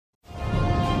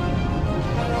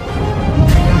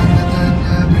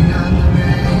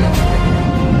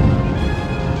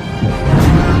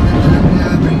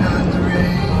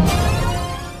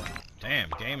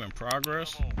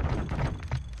first.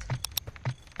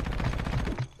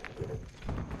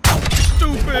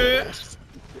 Stupid!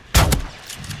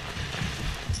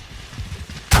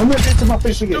 I'm gonna get to my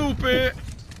fish again. Stupid!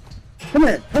 Come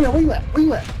here, where you at? Where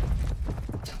you at?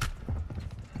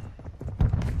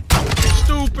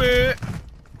 Stupid!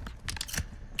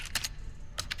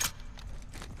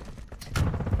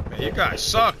 Man, you guys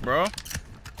suck, bro.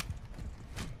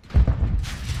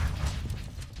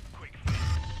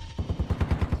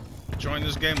 Join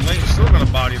this game late, still gonna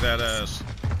body that ass.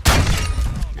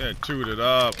 Yeah, toot it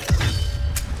up.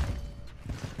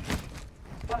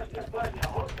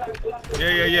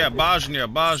 Yeah, Bosnia.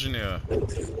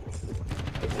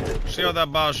 See how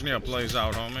that Bosnia plays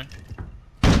out, homie.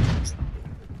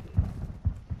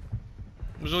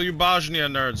 Where's all you Bosnia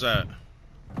nerds at?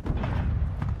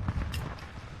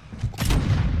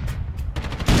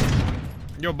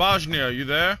 Yo, Bosnia, you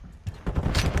there?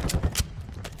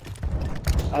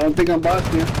 I don't think I'm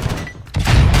Bosnia.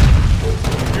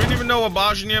 You don't even know what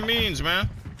Bosnia means, man.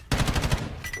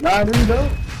 Nah, I really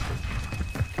don't.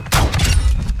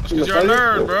 That's because you're a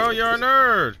nerd, bro. You're a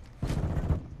nerd.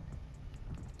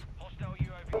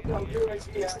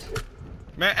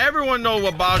 Man, everyone knows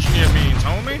what Bosnia means,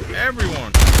 homie.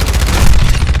 Everyone.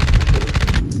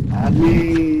 I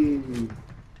mean...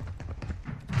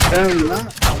 Apparently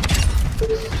not.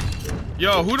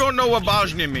 Yo, who don't know what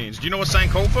Bosnia means? Do you know what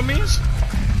Sankofa means?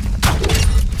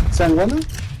 Sangwana?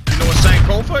 You know what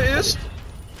Sankofa is?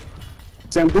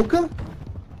 Sambuca?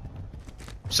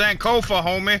 Sankofa,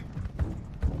 homie.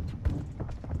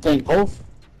 Sankof?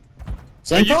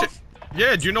 Sankof?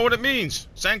 Yeah, do you know what it means?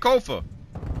 Sankofa.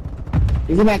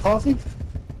 Isn't that coffee?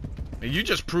 And you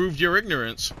just proved your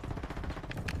ignorance.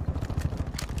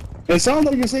 It sounds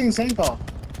like you're saying Sankof.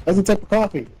 That's a type of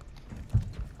coffee.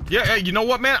 Yeah, hey, you know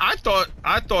what, man? I thought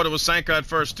it was Sanka at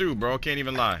first too, bro. Can't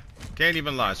even lie. Can't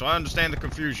even lie. So I understand the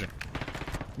confusion.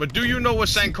 But do you know what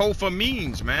Sankofa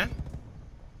means, man?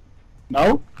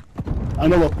 No. I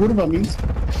know what curva means.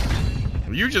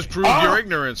 You just proved your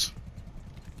ignorance.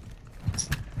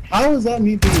 How does that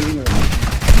mean being ignorant?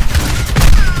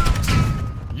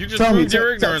 You just proved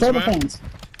your ignorance, tell man. The fans.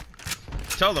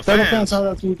 Tell the Tell fans. the fans how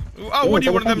that's. Oh, what are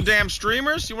you, one of them damn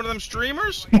streamers? You one of them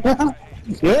streamers?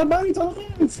 Yeah, buddy, tell the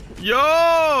fans.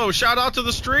 Yo, shout out to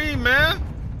the stream, man.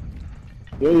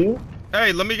 Yeah.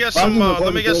 Hey, let me get some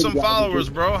followers,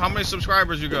 bro. How many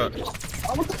subscribers you got? Oh,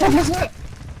 what the fuck is that?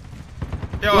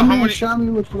 Yo, how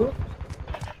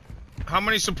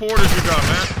many supporters you got,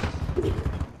 man?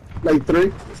 Like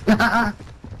 3.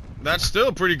 That's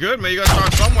still pretty good, man. You gotta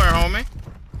start somewhere, homie.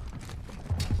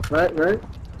 Right.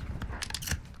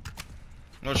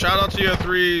 Well, shout out to your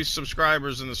 3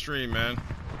 subscribers in the stream, man.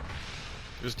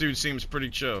 This dude seems pretty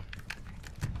chill.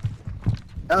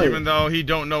 Even though he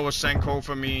don't know what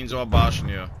Sankofa means or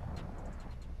Bosnia.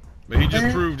 But he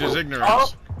just proved his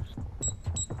ignorance.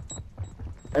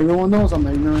 Everyone knows I'm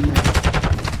ignorant.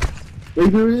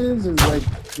 Ignorance is like,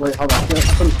 wait, hold on.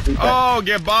 Oh,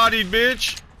 get bodied,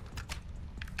 bitch.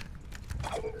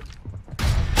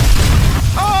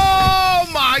 Oh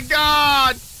my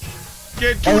god!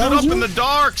 Get tooted up in the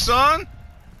dark, son!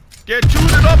 Get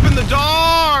tooted up in the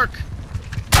dark!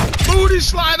 Booty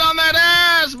slide on that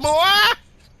ass, boy!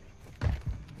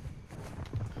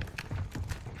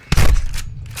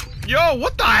 Yo,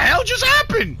 what the hell just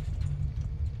happened?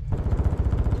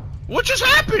 What just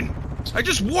happened? I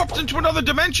just warped into another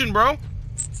dimension, bro.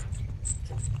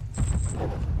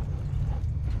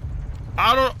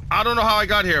 I don't know how I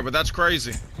got here, but that's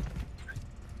crazy.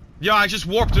 Yeah, I just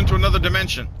warped into another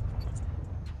dimension.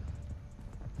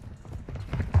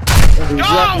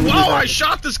 Oh, whoa, I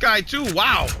shot this guy too.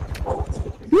 Wow.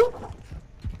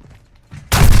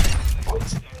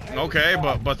 Okay,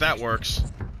 but that works.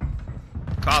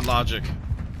 COD logic.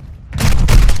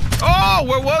 Oh,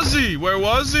 where was he? Where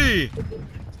was he?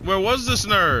 Where was this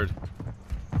nerd?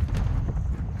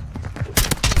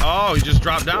 Oh, he just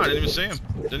dropped down. I didn't even see him.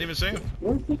 Didn't even see him.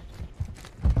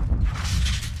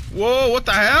 Whoa, what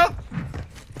the hell?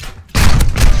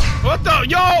 What the?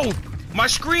 Yo! My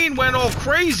screen went all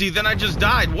crazy, then I just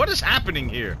died. What is happening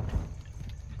here?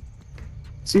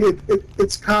 See,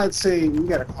 it's COD saying you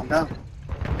gotta calm down.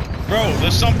 Bro,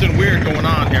 there's something weird going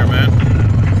on here, man.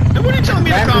 Then what are you telling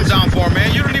me to calm down for,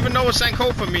 man? You don't even know what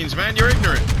Sankofa means, man. You're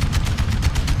ignorant.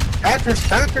 Hackers.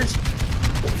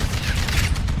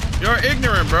 You're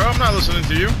ignorant, bro. I'm not listening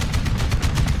to you.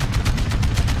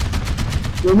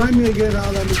 Remind me again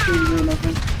how that is doing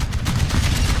nothing.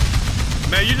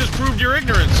 Man, you just proved your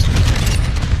ignorance.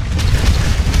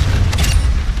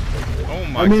 Oh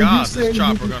my god, this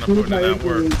chopper gonna put in that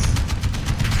work.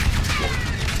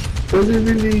 Doesn't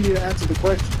really answer the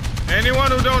question.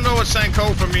 Anyone who don't know what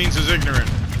Sankofa means is ignorant.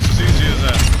 It's as easy as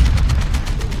that.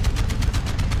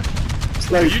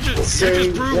 It's like You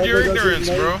just proved your ignorance,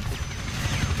 bro.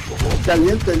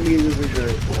 Caliente means is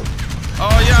ignorant.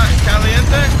 Oh yeah,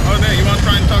 caliente? Oh there, you wanna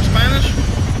try and talk Spanish?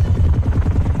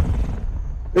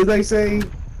 It's like saying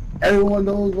everyone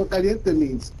knows what caliente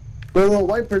means. But when a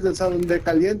white person tells them they're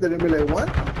caliente, they'll be like, what?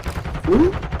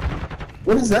 Who?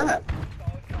 What is that?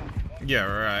 Yeah,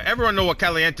 right. Everyone know what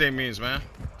caliente means, man.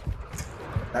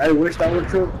 I wish that were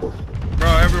true. Bro,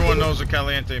 everyone knows what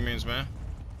caliente means, man.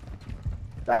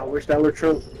 I wish that were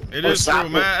true. It is true,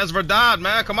 man. Es verdad,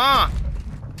 man. Come on.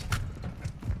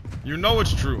 You know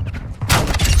it's true.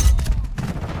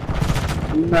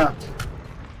 Nah.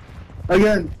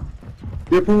 Again,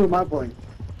 you're proving my point.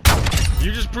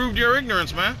 You just proved your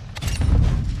ignorance, man.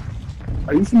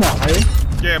 Are you from Ohio?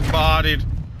 Get bodied.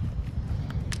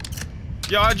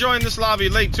 Yo, I joined this lobby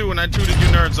late too, and I tooted you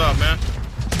nerds up, man.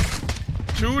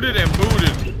 Tooted and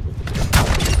booted.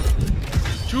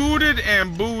 Tooted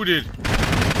and booted.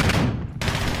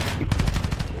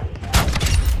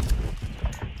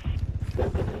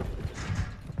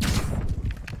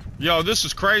 Yo, this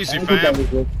is crazy, fam.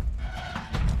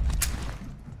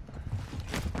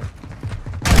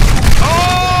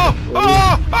 Oh!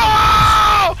 Oh!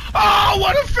 Oh! Oh!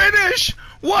 What a finish!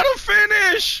 What a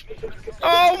finish!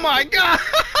 Oh my god!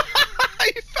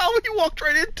 He fell when he walked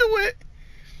right into it.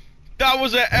 That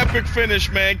was an epic finish,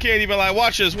 man. Can't even lie.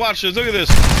 Watch this, watch this. Look at this.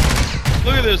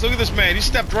 Look at this, look at this, man. He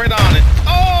stepped right on it.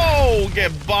 Oh!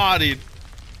 Get bodied.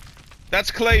 That's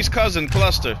Clay's cousin,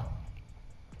 Cluster.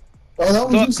 Oh,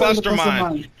 that was Cluster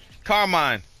mine.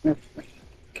 Carmine.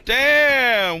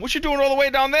 Damn! What you doing all the way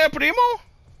down there, primo?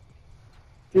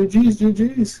 GG's,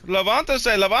 GG's.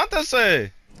 Levántese,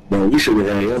 levántese. Man, we should have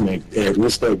had him at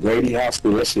what's that, Grady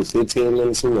Hospital. That shit 15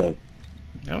 minutes away.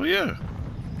 Hell yeah.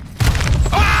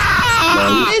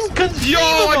 Ah! Yo,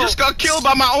 I just got killed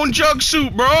by my own jug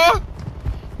suit, bro.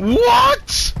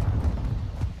 What?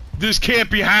 This can't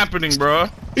be happening, bro.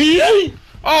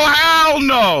 Oh, hell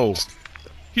no.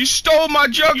 He stole my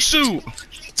jug suit.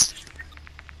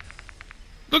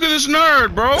 Look at this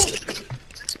nerd, bro.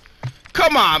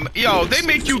 Come on, yo, they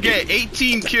make you get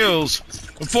 18 kills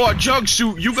for a jug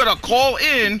suit. You gotta call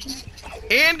in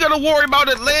and gotta worry about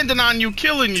it landing on you,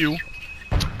 killing you.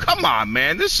 Come on,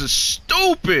 man, this is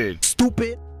stupid.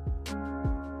 Stupid.